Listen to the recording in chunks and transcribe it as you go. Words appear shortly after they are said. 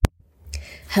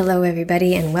Hello,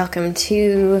 everybody, and welcome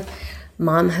to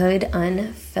Momhood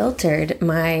Unfiltered,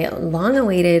 my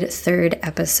long-awaited third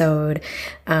episode,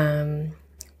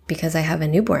 because I have a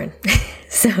newborn.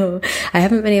 So I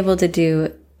haven't been able to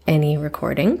do any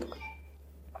recording.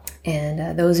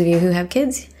 And those of you who have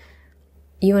kids,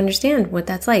 you understand what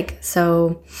that's like.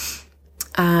 So,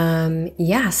 so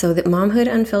the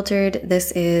Momhood Unfiltered,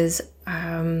 this is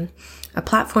a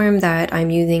platform that I'm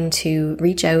using to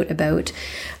reach out about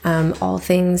all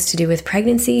things to do with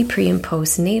pregnancy, pre and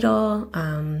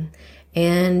postnatal,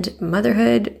 and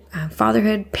motherhood,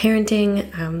 fatherhood,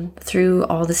 parenting, through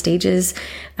all the stages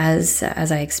as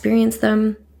I experience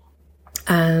them.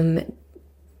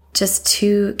 Just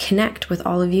to connect with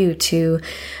all of you, to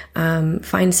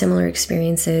find similar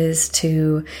experiences,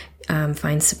 to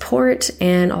find support,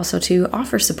 and also to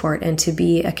offer support and to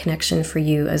be a connection for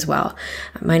you as well.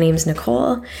 My name's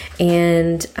Nicole,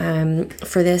 and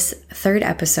for this third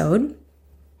episode,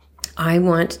 I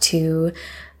want to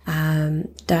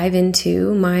dive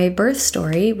into my birth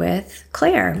story with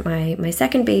Claire, my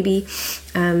second baby,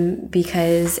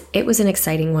 because it was an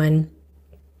exciting one.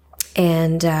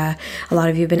 And a lot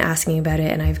of you have been asking about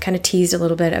it, and I've kind of teased a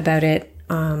little bit about it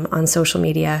on social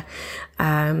media.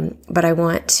 But I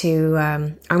want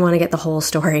to get the whole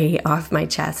story off my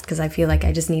chest because I feel like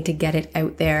I just need to get it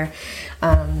out there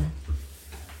and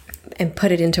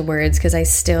put it into words, because I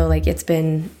still, it's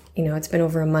been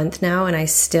over a month now, and I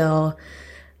still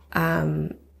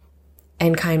am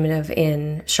kind of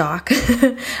in shock,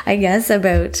 I guess,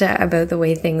 about the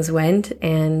way things went.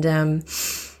 And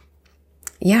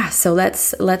so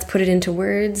let's put it into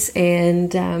words,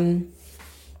 and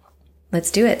let's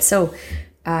do it. So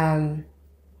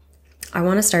I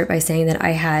want to start by saying that I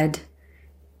had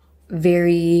a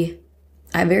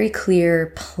very clear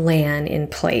plan in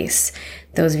place.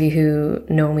 Those of you who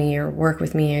know me or work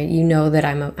with me, you know that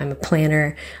I'm a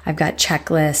planner. I've got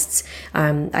checklists.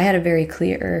 I had a very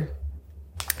clear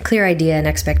idea and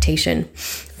expectation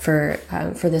for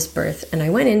this birth, and I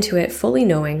went into it fully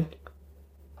knowing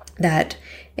that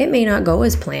it may not go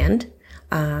as planned,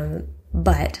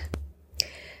 but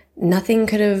nothing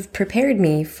could have prepared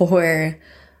me for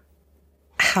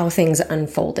how things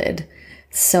unfolded.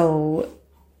 So,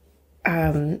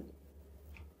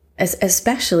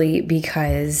 especially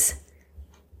because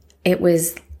it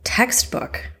was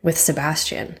textbook with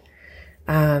Sebastian.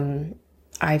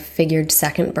 I figured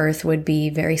second birth would be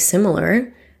very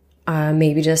similar,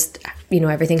 maybe just,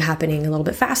 everything happening a little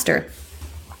bit faster.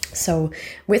 So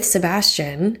with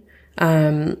Sebastian,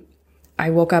 I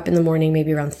woke up in the morning,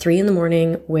 maybe around 3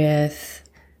 a.m, with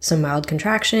some mild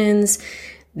contractions.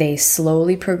 They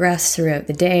slowly progressed throughout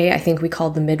the day. I think we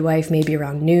called the midwife maybe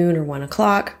around noon or 1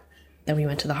 o'clock. Then we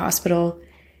went to the hospital,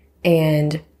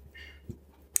 and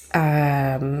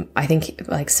I think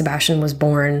Sebastian was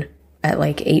born at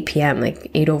 8 p.m.,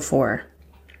 8:04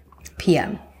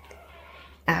 p.m.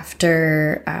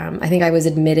 After, I think I was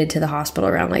admitted to the hospital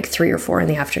around 3 or 4 in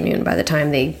the afternoon by the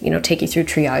time they, take you through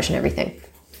triage and everything.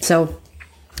 So,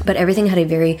 but everything had a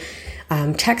very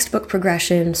textbook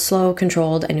progression, slow,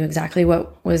 controlled. I knew exactly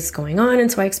what was going on, and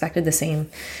so I expected the same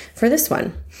for this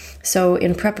one. So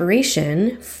in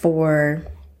preparation for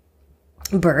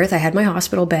birth, I had my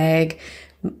hospital bag,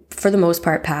 for the most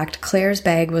part, packed. Claire's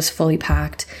bag was fully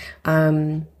packed,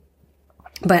 but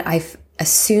I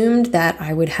assumed that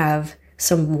I would have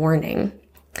some warning,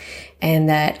 and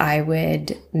that I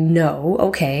would know,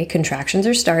 okay, contractions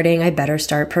are starting, I better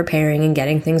start preparing and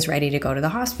getting things ready to go to the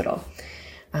hospital.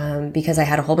 Because I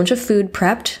had a whole bunch of food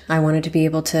prepped. I wanted to be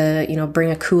able to,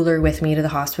 bring a cooler with me to the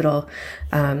hospital,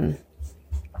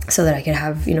 so that I could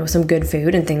have, some good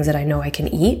food and things that I know I can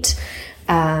eat.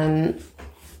 I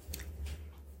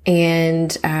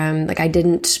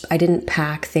didn't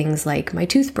pack things like my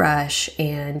toothbrush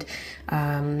and,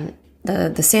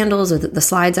 the sandals or the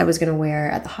slides I was going to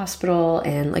wear at the hospital,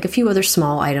 and a few other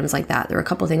small items like that. There were a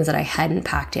couple things that I hadn't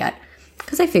packed yet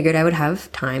because I figured I would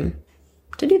have time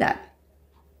to do that.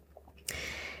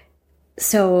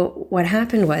 So what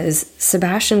happened was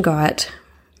Sebastian got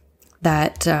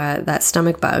that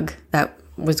stomach bug that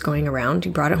was going around. He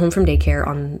brought it home from daycare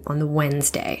on the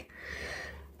Wednesday,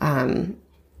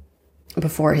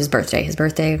 before his birthday. His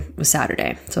birthday was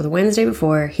Saturday. So the Wednesday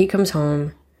before, he comes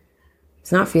home.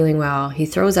 He's not feeling well. He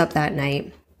throws up that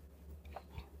night.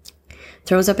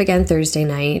 Throws up again Thursday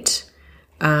night.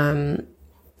 And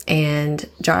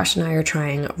Josh and I are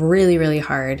trying really, really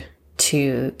hard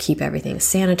to keep everything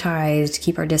sanitized,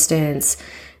 keep our distance,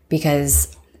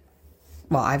 because,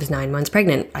 I was 9 months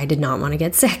pregnant. I did not want to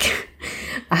get sick.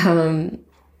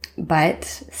 But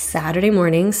Saturday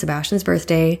morning, Sebastian's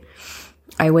birthday,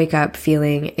 I wake up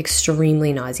feeling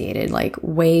extremely nauseated, like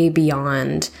way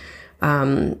beyond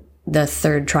the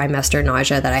third trimester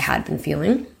nausea that I had been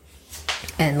feeling,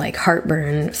 and like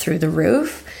heartburn through the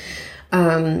roof.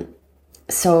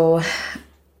 So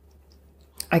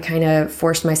I kind of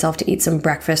forced myself to eat some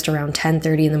breakfast around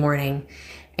 10:30 in the morning.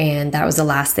 And that was the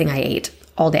last thing I ate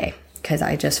all day because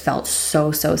I just felt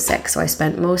so sick. So I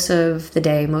spent most of the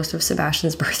day, most of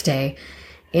Sebastian's birthday,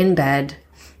 in bed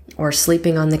or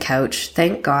sleeping on the couch.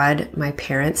 Thank God my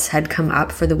parents had come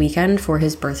up for the weekend for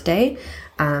his birthday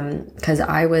because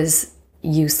I was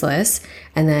useless.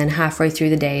 And then halfway through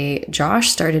the day, Josh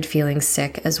started feeling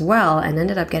sick as well and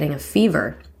ended up getting a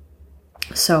fever.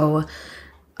 So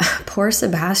poor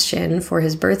Sebastian, for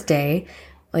his birthday,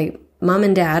 like, Mom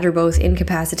and Dad are both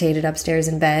incapacitated upstairs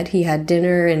in bed. He had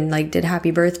dinner and like did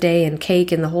happy birthday and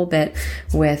cake and the whole bit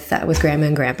with Grandma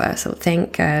and Grandpa. So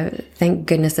thank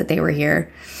goodness that they were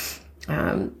here.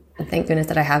 And thank goodness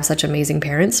that I have such amazing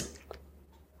parents.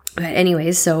 But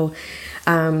anyways, so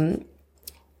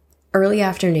early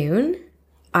afternoon,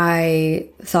 I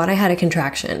thought I had a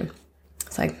contraction.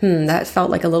 It's like, that felt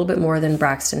like a little bit more than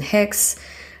Braxton Hicks.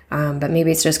 But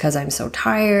maybe it's just because I'm so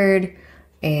tired.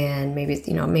 And maybe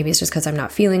it's just because I'm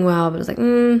not feeling well, but it's like,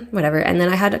 whatever. And then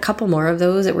I had a couple more of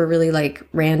those that were really like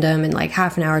random and like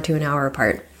half an hour to an hour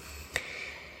apart.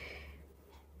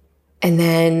 And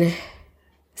then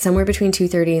somewhere between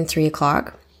 2:30 and 3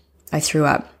 o'clock, I threw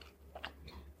up,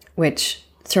 which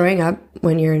throwing up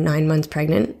when you're 9 months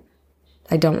pregnant,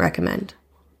 I don't recommend.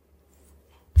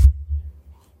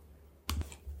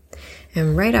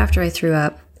 And right after I threw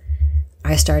up,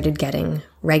 I started getting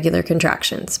regular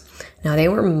contractions. Now they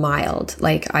were mild,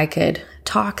 like I could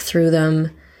talk through them.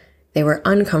 They were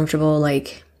uncomfortable,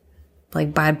 like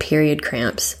bad period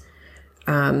cramps,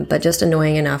 but just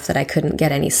annoying enough that I couldn't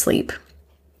get any sleep.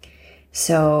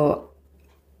 So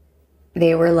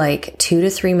they were like 2 to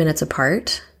 3 minutes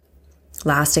apart,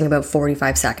 lasting about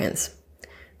 45 seconds,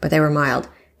 but they were mild.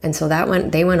 And so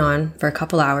they went on for a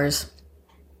couple hours.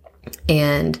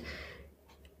 And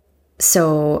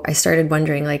so I started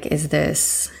wondering, like, is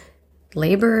this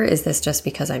labor? Is this just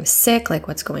because I'm sick? Like,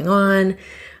 what's going on?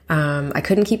 I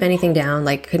couldn't keep anything down,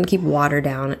 like couldn't keep water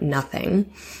down,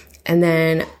 nothing. And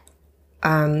then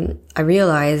I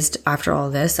realized after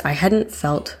all this, I hadn't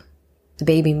felt the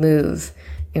baby move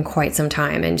in quite some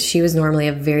time. And she was normally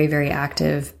a very, very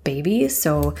active baby.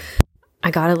 So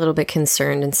I got a little bit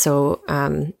concerned. And so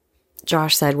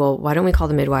Josh said, well, why don't we call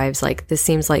the midwives? Like, this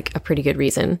seems like a pretty good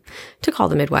reason to call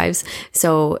the midwives.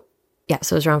 So yeah,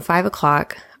 so it was around 5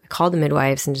 o'clock. I called the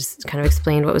midwives and just kind of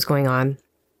explained what was going on.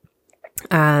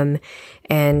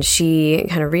 And she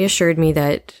kind of reassured me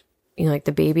that, like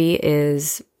the baby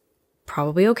is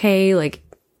probably okay. Like,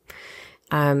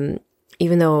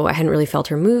 even though I hadn't really felt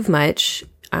her move much,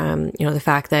 the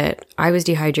fact that I was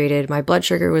dehydrated, my blood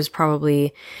sugar was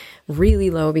probably really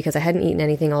low because I hadn't eaten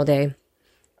anything all day.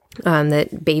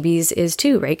 That babies is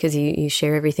too, right? Because you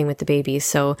share everything with the baby.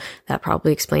 So that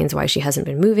probably explains why she hasn't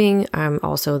been moving.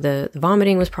 Also, the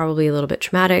vomiting was probably a little bit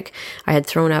traumatic. I had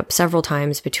thrown up several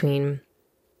times between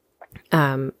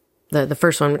the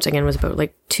first one, which again was about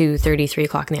like 2:30, 3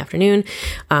 o'clock in the afternoon.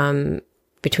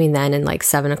 Between then and like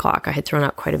 7 o'clock, I had thrown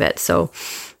up quite a bit. So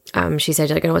she said,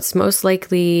 like, it's most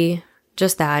likely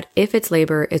just that if it's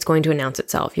labor, it's going to announce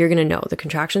itself. You're going to know the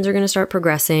contractions are going to start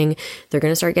progressing. They're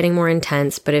going to start getting more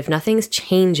intense. But if nothing's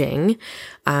changing,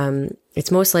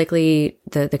 it's most likely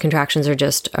the contractions are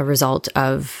just a result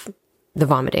of the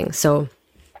vomiting. So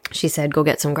she said, go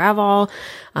get some Gravol,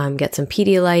 get some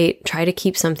Pedialyte, try to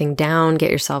keep something down,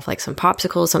 get yourself like some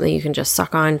popsicles, something you can just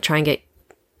suck on, try and get,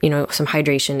 some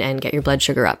hydration and get your blood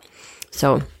sugar up.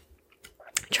 So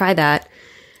try that.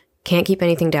 Can't keep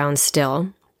anything down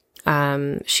still.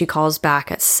 She calls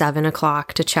back at 7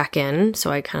 o'clock to check in.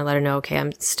 So I kind of let her know, okay,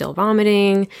 I'm still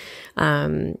vomiting.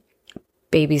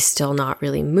 Baby's still not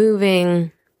really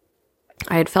moving.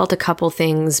 I had felt a couple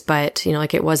things, but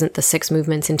like it wasn't the 6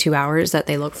 movements in 2 hours that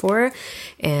they look for.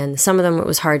 And some of them, it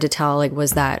was hard to tell, like,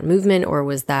 was that movement or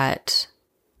was that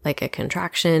like a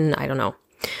contraction? I don't know.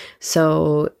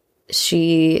 So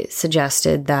she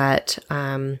suggested that,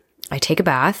 I take a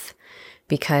bath,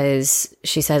 because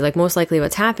she said, like, most likely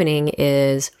what's happening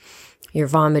is you're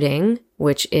vomiting,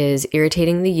 which is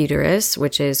irritating the uterus,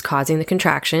 which is causing the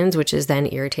contractions, which is then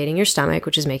irritating your stomach,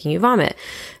 which is making you vomit.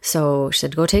 So she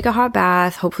said, go take a hot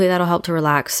bath. Hopefully that'll help to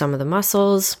relax some of the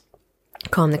muscles,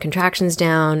 calm the contractions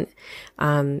down.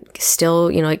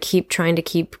 Still, like, keep trying to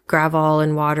keep Gravol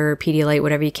and water, Pedialyte,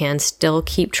 whatever you can. Still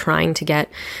keep trying to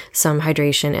get some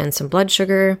hydration and some blood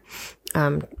sugar.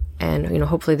 And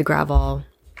hopefully the Gravol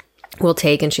will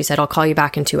take. And she said, I'll call you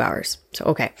back in 2 hours. So,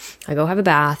 okay, I go have a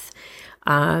bath.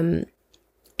 And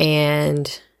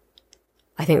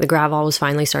I think the Gravol was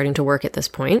finally starting to work at this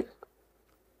point.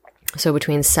 So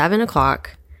between 7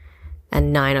 o'clock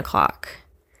and 9 o'clock,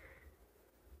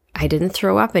 I didn't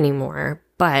throw up anymore,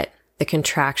 but the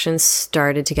contractions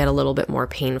started to get a little bit more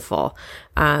painful.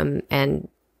 And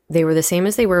they were the same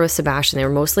as they were with Sebastian. They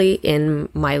were mostly in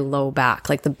my low back,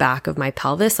 like the back of my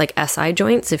pelvis, like SI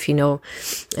joints. If you know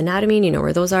anatomy and you know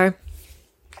where those are.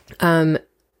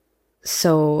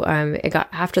 So it got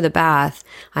after the bath,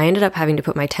 I ended up having to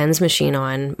put my TENS machine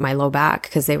on my low back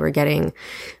because they were getting,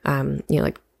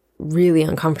 like really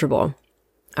uncomfortable.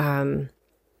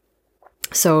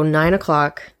 So 9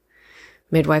 o'clock,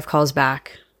 midwife calls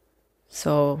back.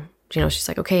 So, she's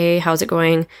like, okay, how's it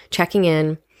going? Checking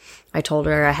in. I told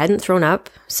her I hadn't thrown up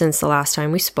since the last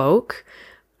time we spoke.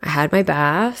 I had my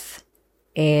bath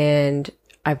and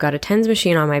I've got a TENS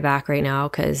machine on my back right now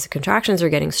because contractions are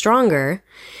getting stronger.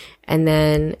 And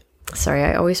then, sorry,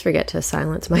 I always forget to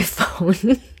silence my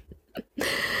phone.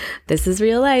 This is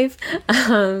real life.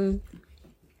 So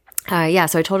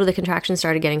I told her the contractions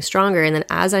started getting stronger. And then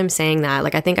as I'm saying that,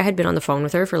 like, I think I had been on the phone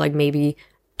with her for like maybe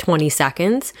 20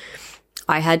 seconds.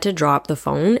 I had to drop the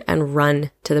phone and run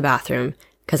to the bathroom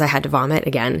because I had to vomit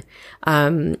again.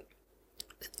 And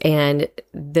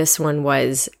this one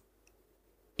was,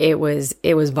 it was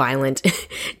violent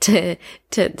to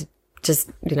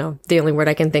just, the only word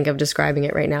I can think of describing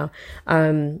it right now.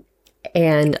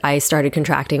 And I started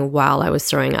contracting while I was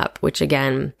throwing up, which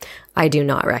again, I do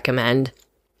not recommend.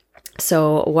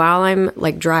 So while I'm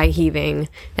like dry heaving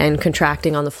and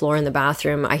contracting on the floor in the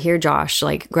bathroom, I hear Josh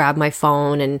like grab my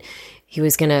phone and he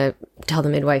was going to tell the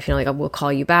midwife, we'll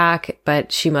call you back,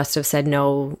 but she must have said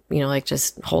no,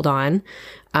 just hold on.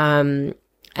 And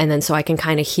then so I can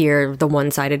kind of hear the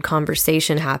one-sided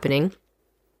conversation happening.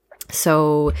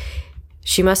 So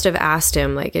she must have asked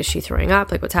him, like, is she throwing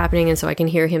up? Like, what's happening? And so I can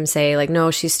hear him say, like,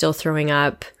 no, she's still throwing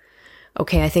up.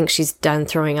 Okay, I think she's done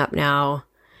throwing up now.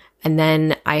 And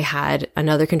then I had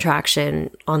another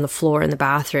contraction on the floor in the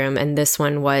bathroom. And this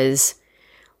one was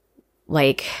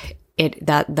like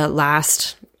the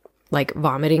last like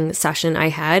vomiting session I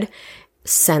had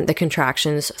sent the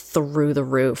contractions through the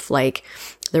roof. Like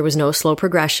there was no slow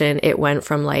progression. It went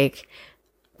from like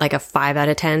a 5 out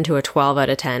of 10 to a 12 out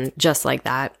of 10, just like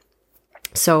that.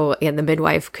 So the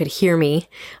midwife could hear me,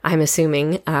 I'm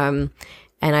assuming. And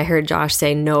I heard Josh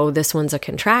say, no, this one's a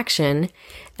contraction.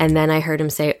 And then I heard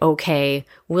him say, okay,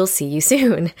 we'll see you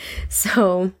soon.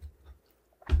 So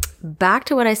back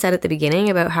to what I said at the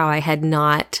beginning about how I had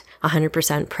not 100%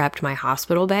 prepped my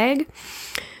hospital bag.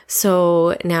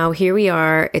 So now here we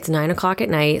are, it's 9 o'clock at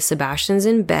night, Sebastian's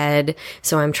in bed.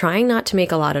 So I'm trying not to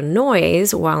make a lot of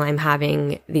noise while I'm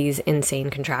having these insane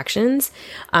contractions.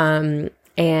 And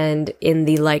in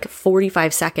the like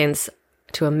 45 seconds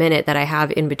to a minute that I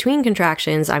have in between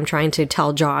contractions, I'm trying to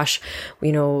tell Josh,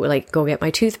 like go get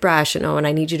my toothbrush, and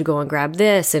I need you to go and grab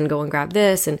this and go and grab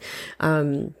this. And,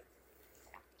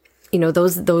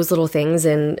 those little things,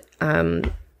 and,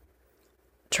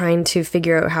 trying to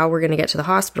figure out how we're going to get to the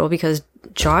hospital because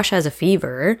Josh has a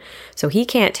fever, so he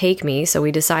can't take me. So we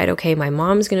decide, okay, my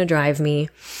mom's going to drive me.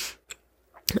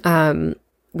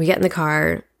 We get in the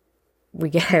car, we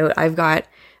get out. I've got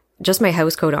just my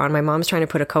house coat on. My mom's trying to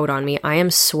put a coat on me. I am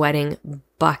sweating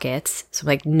buckets. So I'm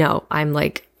like, no, I'm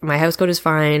like, my house coat is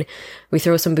fine. We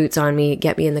throw some boots on me,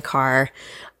 get me in the car.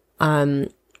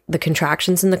 The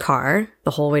contractions in the car,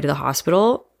 the whole way to the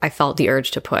hospital, I felt the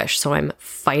urge to push. So I'm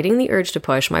fighting the urge to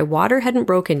push. My water hadn't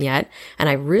broken yet, and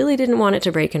I really didn't want it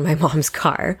to break in my mom's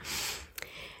car.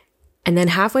 And then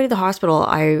halfway to the hospital,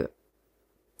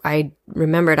 I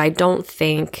remembered, I don't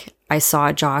think I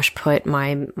saw Josh put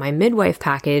my midwife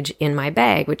package in my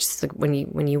bag, which is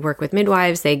when you work with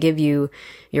midwives, they give you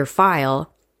your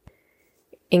file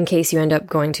in case you end up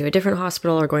going to a different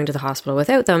hospital or going to the hospital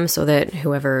without them, so that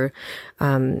whoever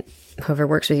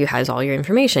works with you has all your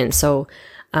information. So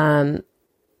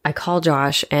I call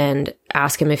Josh and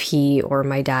ask him if he or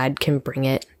my dad can bring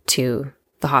it to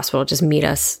the hospital, just meet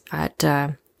us at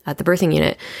the birthing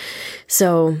unit.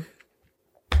 So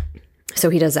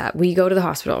he does that. We go to the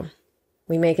hospital.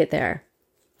 We make it there.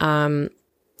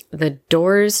 The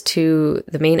doors to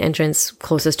the main entrance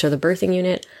closest to the birthing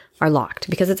unit are locked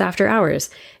because it's after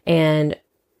hours. And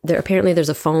there's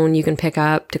a phone you can pick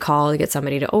up to call to get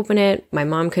somebody to open it. My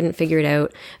mom couldn't figure it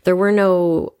out. There were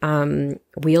no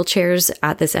wheelchairs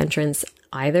at this entrance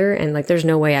either. And like, there's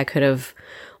no way I could have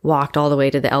walked all the way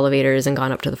to the elevators and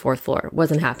gone up to the 4th floor. It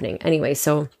wasn't happening. Anyway,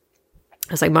 so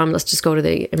I was like, Mom, let's just go to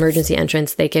the emergency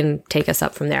entrance. They can take us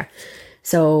up from there.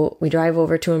 So we drive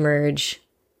over to Emerge.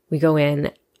 We go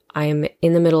in. I'm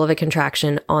in the middle of a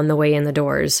contraction on the way in the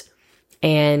doors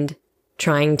and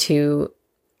trying to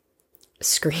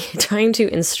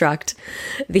instruct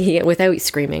without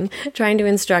screaming, trying to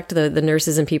instruct the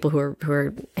nurses and people who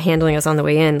are handling us on the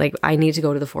way in. Like, I need to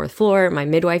go to the 4th floor. My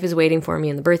midwife is waiting for me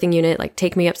in the birthing unit. Like,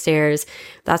 take me upstairs.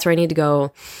 That's where I need to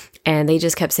go. And they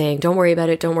just kept saying, don't worry about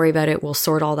it. Don't worry about it. We'll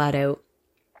sort all that out.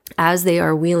 As they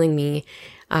are wheeling me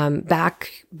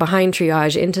back behind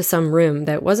triage into some room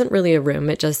that wasn't really a room.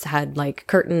 It just had like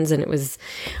curtains and it was,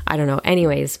 I don't know.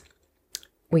 Anyways,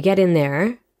 we get in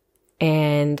there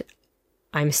and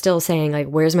I'm still saying like,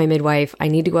 where's my midwife? I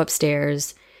need to go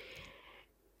upstairs.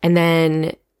 And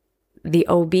then the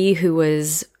OB who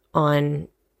was on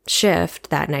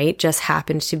shift that night just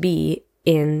happened to be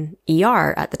in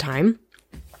ER at the time,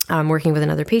 working with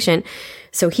another patient.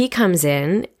 So he comes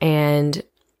in and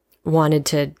wanted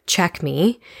to check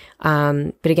me.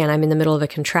 But again, I'm in the middle of a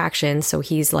contraction. So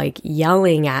he's like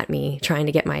yelling at me, trying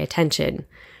to get my attention,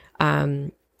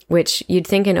 which you'd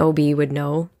think an OB would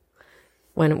know.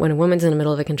 When a woman's in the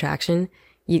middle of a contraction,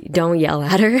 you don't yell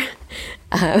at her.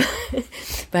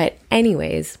 But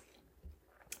anyways,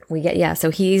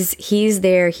 so he's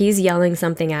there, he's yelling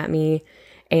something at me,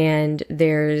 and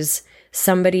there's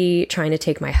somebody trying to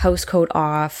take my house coat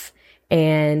off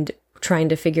and trying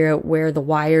to figure out where the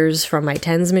wires from my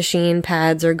TENS machine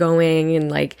pads are going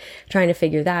and like trying to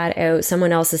figure that out.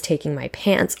 Someone else is taking my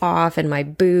pants off and my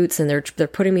boots and they're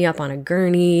putting me up on a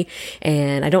gurney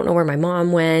and I don't know where my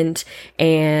mom went.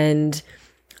 And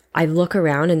I look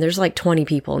around and there's like 20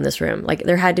 people in this room. Like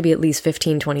there had to be at least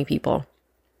 15, 20 people.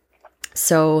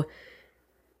 So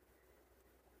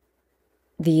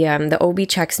the OB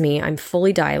checks me. I'm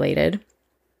fully dilated.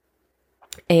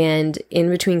 And in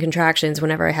between contractions,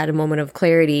 whenever I had a moment of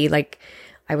clarity, like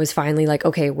I was finally like,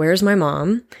 okay, where's my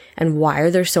mom? And why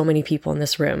are there so many people in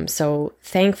this room? So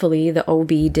thankfully the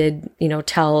OB did,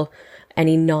 tell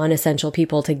any non-essential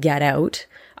people to get out.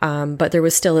 But there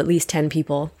was still at least 10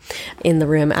 people in the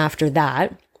room after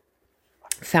that.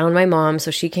 Found my mom.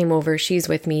 So she came over. She's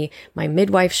with me. My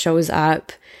midwife shows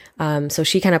up. So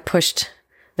she kind of pushed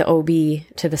the OB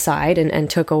to the side and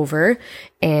took over,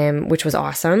 which was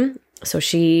awesome. So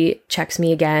she checks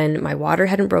me again. My water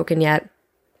hadn't broken yet.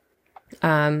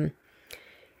 And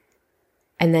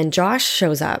then Josh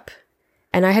shows up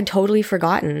and I had totally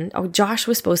forgotten. Oh, Josh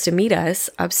was supposed to meet us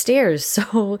upstairs.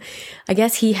 So I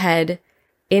guess he had,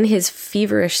 in his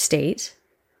feverish state,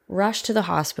 rushed to the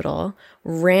hospital,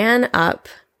 ran up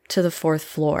to the 4th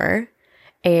floor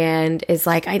and is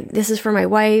like, this is for my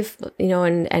wife,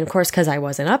 and of course, cause I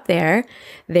wasn't up there,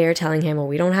 they're telling him, well,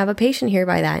 we don't have a patient here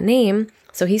by that name.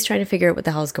 So he's trying to figure out what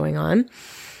the hell's going on.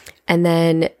 And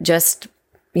then just,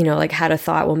 had a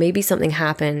thought, well, maybe something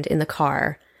happened in the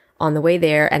car on the way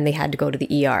there and they had to go to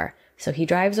the ER. So he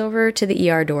drives over to the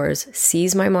ER doors,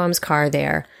 sees my mom's car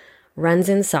there, runs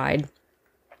inside,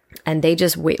 and they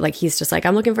just wait. Like, he's just like,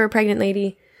 I'm looking for a pregnant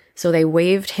lady. So they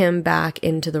waved him back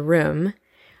into the room.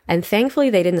 And thankfully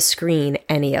they didn't screen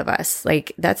any of us.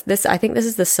 Like I think this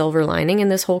is the silver lining in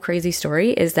this whole crazy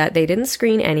story, is that they didn't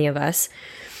screen any of us.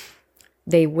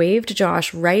 They waved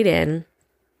Josh right in.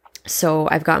 So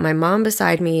I've got my mom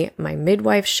beside me. My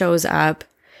midwife shows up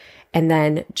and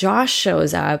then Josh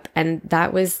shows up. And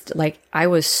that was like, I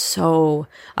was so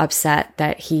upset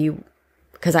that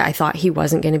because I thought he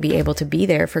wasn't going to be able to be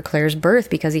there for Claire's birth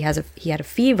because he had a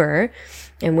fever,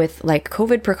 and with like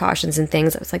COVID precautions and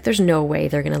things, I was like, there's no way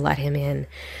they're going to let him in.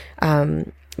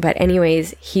 But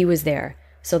anyways, he was there.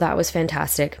 So that was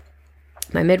fantastic.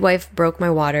 My midwife broke my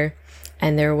water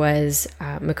and there was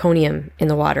meconium in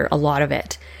the water, a lot of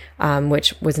it,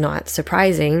 which was not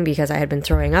surprising because I had been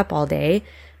throwing up all day.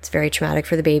 It's very traumatic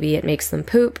for the baby. It makes them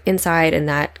poop inside and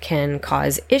that can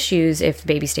cause issues if the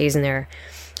baby stays in there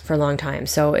for a long time.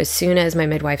 So as soon as my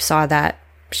midwife saw that,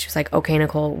 she was like, okay,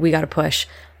 Nicole, we got to push.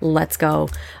 Let's go.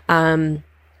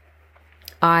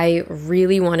 I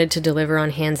really wanted to deliver on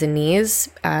hands and knees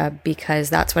because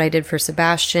that's what I did for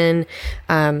Sebastian.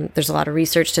 There's a lot of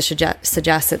research to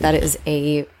suggest that is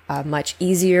a much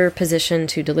easier position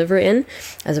to deliver in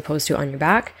as opposed to on your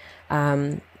back.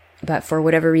 But for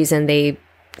whatever reason, they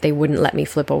wouldn't let me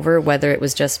flip over, whether it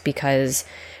was just because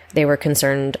they were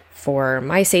concerned for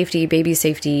my safety, baby's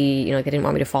safety, they didn't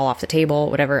want me to fall off the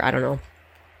table, whatever, I don't know.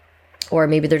 Or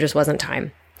maybe there just wasn't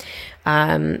time.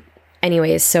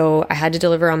 Anyways, so I had to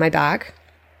deliver on my back.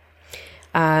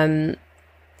 And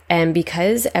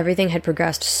because everything had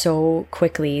progressed so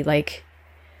quickly, like,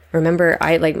 remember,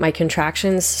 my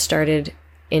contractions started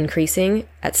increasing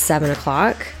at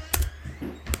 7:00.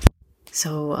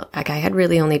 So like I had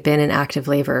really only been in active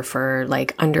labor for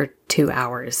like under 2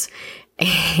 hours.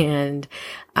 And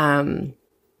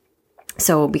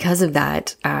so because of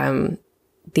that,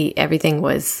 everything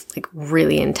was like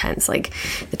really intense. Like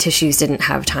the tissues didn't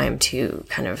have time to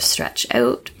kind of stretch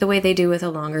out the way they do with a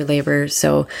longer labor.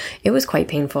 So it was quite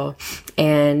painful.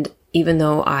 And even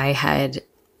though I had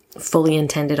fully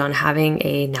intended on having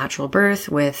a natural birth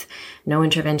with no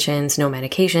interventions, no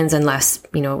medications, unless,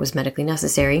 it was medically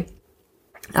necessary,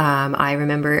 I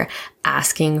remember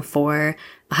asking for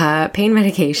pain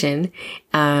medication.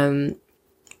 A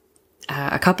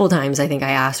couple times I think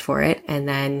I asked for it. And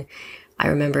then I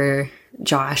remember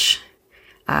Josh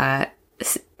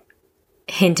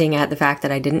hinting at the fact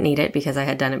that I didn't need it because I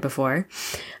had done it before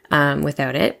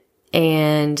without it.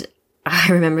 And I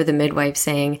remember the midwife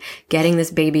saying, getting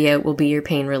this baby out will be your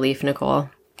pain relief, Nicole.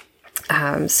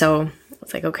 So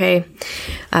it's like, okay.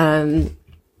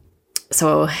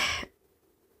 So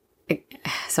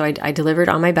I delivered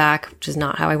on my back, which is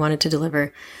not how I wanted to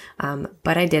deliver.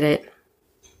 But I did it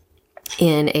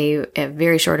in a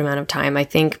very short amount of time. I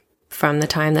think from the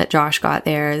time that Josh got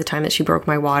there, the time that she broke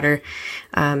my water,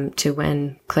 to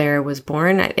when Claire was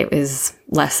born, it was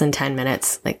less than 10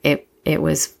 minutes. Like it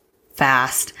was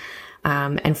fast,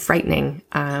 and frightening.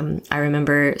 I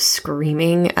remember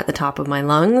screaming at the top of my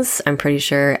lungs. I'm pretty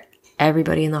sure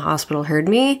everybody in the hospital heard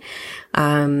me.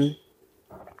 And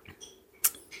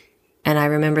I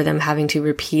remember them having to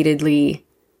repeatedly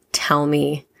tell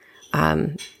me,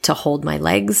 to hold my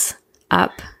legs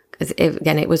up.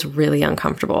 Again, it was really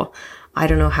uncomfortable. I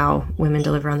don't know how women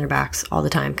deliver on their backs all the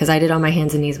time, because I did on my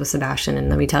hands and knees with Sebastian, and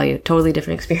let me tell you, totally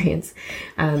different experience.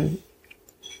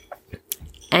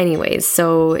 Anyways,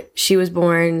 so she was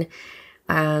born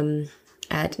at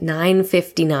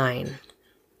 9:59.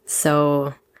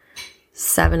 So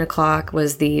 7 o'clock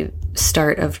was the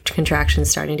start of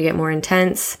contractions starting to get more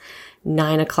intense.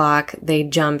 9 o'clock, they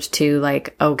jumped to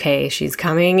like, okay, she's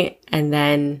coming. And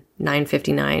then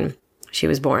 9:59, she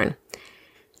was born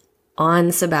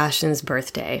on Sebastian's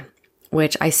birthday,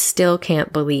 which I still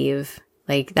can't believe.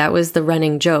 Like, that was the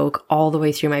running joke all the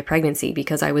way through my pregnancy,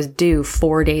 because I was due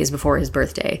 4 days before his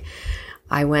birthday.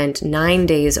 I went 9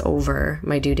 days over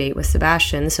my due date with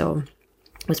Sebastian, so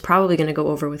was probably going to go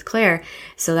over with Claire.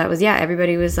 So that was,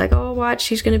 everybody was like, oh, watch,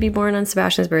 she's going to be born on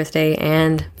Sebastian's birthday.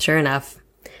 And sure enough,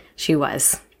 she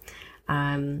was.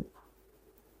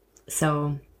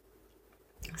 So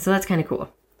that's kind of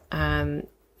cool.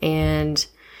 And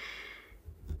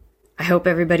I hope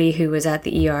everybody who was at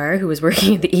the ER, who was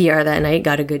working at the ER that night,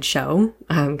 got a good show.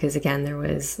 Because again, there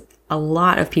was a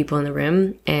lot of people in the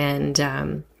room, and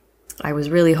I was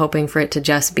really hoping for it to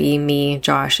just be me,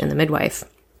 Josh, and the midwife.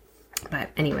 But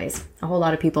anyways, a whole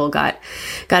lot of people got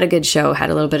a good show,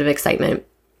 had a little bit of excitement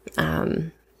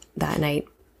that night.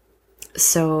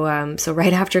 So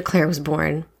right after Claire was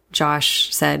born,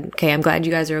 Josh said, okay, I'm glad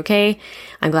you guys are okay.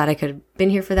 I'm glad I could have been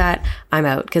here for that. I'm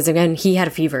out. Because again, he had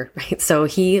a fever, right? So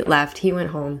he left, he went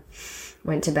home,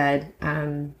 went to bed.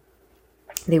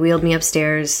 They wheeled me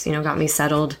upstairs, got me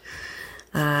settled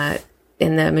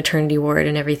in the maternity ward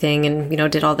and everything, and,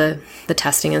 did all the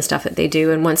testing and stuff that they do.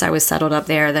 And once I was settled up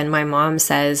there, then my mom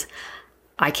says,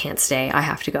 I can't stay. I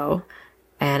have to go.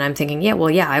 And I'm thinking,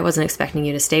 I wasn't expecting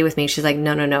you to stay with me. She's like,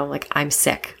 no, like, I'm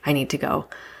sick. I need to go.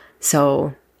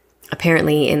 So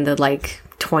apparently in the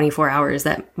 24 hours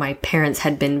that my parents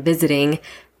had been visiting,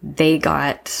 they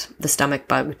got the stomach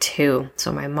bug too.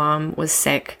 So my mom was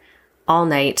sick all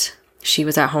night. She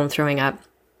was at home throwing up.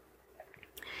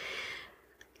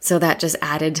 So that just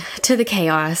added to the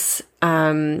chaos.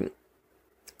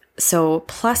 So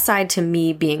plus side to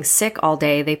me being sick all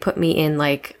day, they put me in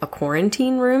a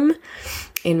quarantine room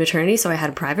in maternity. So I had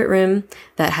a private room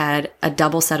that had a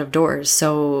double set of doors.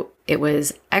 So it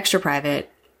was extra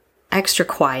private, extra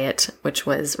quiet, which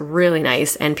was really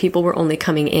nice. And people were only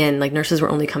coming in, nurses were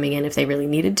only coming in if they really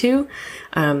needed to,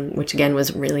 which again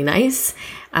was really nice.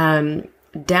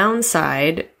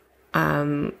 Downside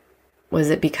was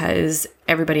it because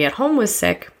everybody at home was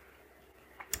sick.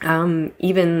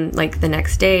 Even the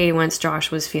next day, once Josh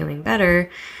was feeling better,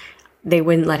 they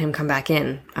wouldn't let him come back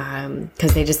in,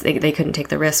 because they couldn't take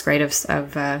the risk, right,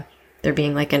 of there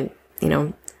being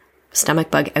an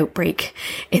stomach bug outbreak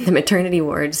in the maternity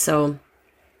ward. So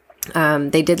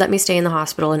they did let me stay in the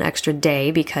hospital an extra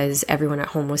day because everyone at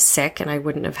home was sick and I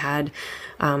wouldn't have had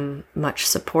much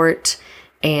support,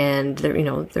 and there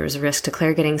was a risk to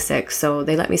Claire getting sick. So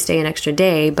they let me stay an extra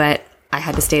day, but I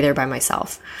had to stay there by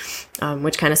myself,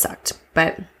 which kind of sucked.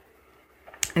 But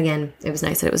again, it was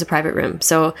nice that it was a private room.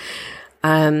 So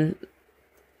I'm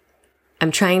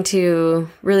trying to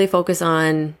really focus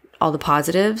on all the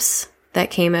positives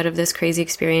that came out of this crazy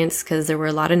experience, because there were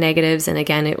a lot of negatives. And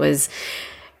again, it was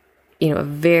a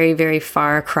very, very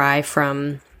far cry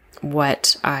from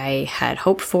what I had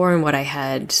hoped for and what I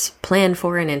had planned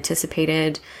for and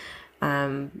anticipated.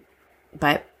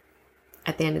 But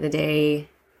at the end of the day,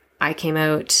 I came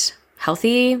out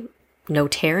healthy, no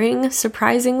tearing,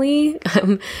 surprisingly,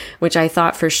 which I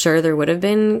thought for sure there would have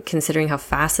been, considering how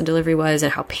fast the delivery was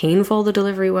and how painful the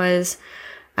delivery was.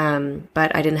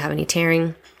 But I didn't have any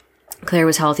tearing. Claire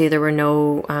was healthy. There were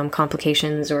no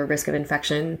complications or risk of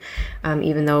infection,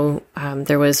 even though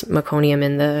there was meconium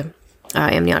in the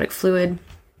amniotic fluid.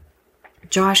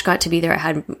 Josh got to be there. I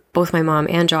had both my mom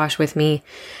and Josh with me,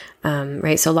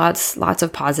 right? So lots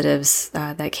of positives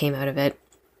that came out of it.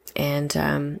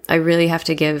 And I really have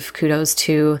to give kudos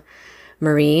to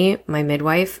Marie, my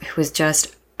midwife, who was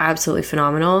just absolutely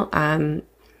phenomenal.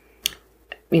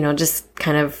 Just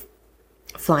kind of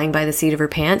flying by the seat of her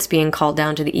pants, being called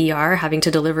down to the ER, having to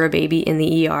deliver a baby in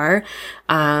the ER.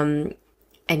 And,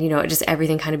 just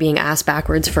everything kind of being asked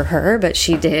backwards for her, but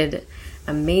she did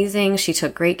amazing. She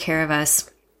took great care of us.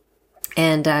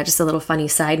 And just a little funny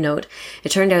side note, it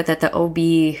turned out that the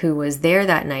OB who was there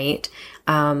that night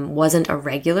wasn't a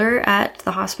regular at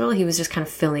the hospital. He was just kind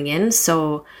of filling in.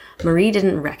 So Marie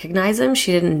didn't recognize him.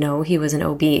 She didn't know he was an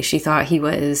OB. She thought he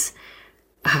was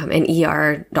an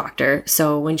ER doctor.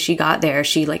 So when she got there,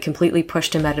 she completely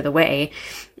pushed him out of the way.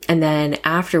 And then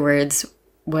afterwards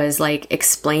was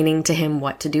explaining to him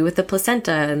what to do with the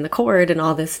placenta and the cord and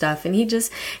all this stuff. And he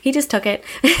just took it,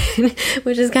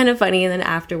 which is kind of funny. And then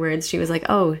afterwards she was like,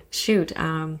 oh shoot,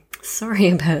 sorry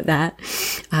about that.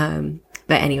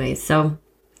 But anyways, so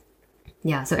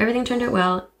everything turned out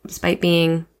well, despite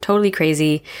being totally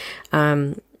crazy.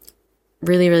 Really,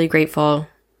 really grateful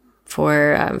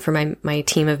for my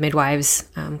team of midwives,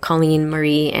 Colleen,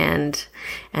 Marie, and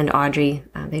Audrey.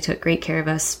 They took great care of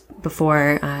us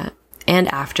before, and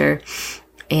after.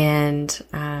 And,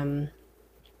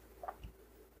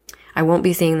 I won't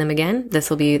be seeing them again.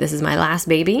 This is my last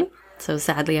baby. So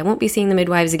sadly, I won't be seeing the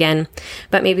midwives again,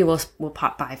 but maybe we'll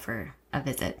pop by for a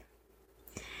visit.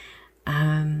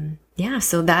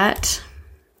 So that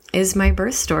is my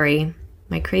birth story,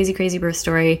 my crazy, crazy birth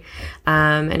story.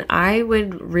 And I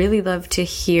would really love to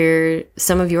hear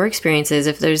some of your experiences.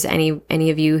 If there's any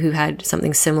of you who had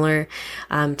something similar,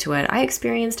 to what I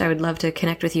experienced, I would love to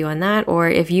connect with you on that. Or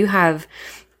if you have,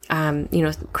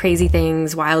 crazy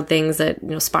things, wild things that,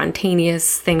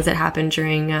 spontaneous things that happened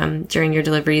during your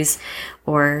deliveries,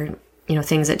 or,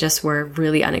 things that just were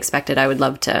really unexpected, I would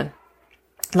love to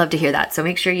hear that. So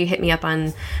make sure you hit me up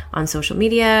on social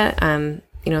media,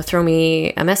 throw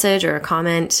me a message or a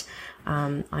comment,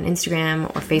 on Instagram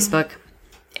or Facebook.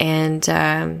 And,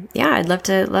 I'd love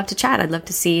to chat. I'd love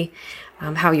to see,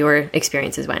 how your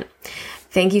experiences went.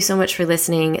 Thank you so much for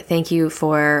listening. Thank you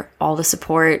for all the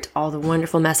support, all the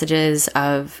wonderful messages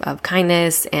of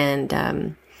kindness.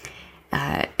 And,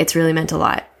 it's really meant a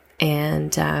lot.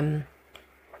 And, I'm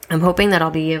hoping that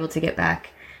I'll be able to get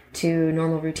back to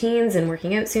normal routines and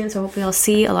working out soon. So hopefully I'll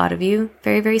see a lot of you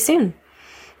very, very soon.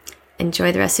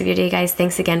 Enjoy the rest of your day, guys.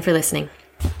 Thanks again for listening.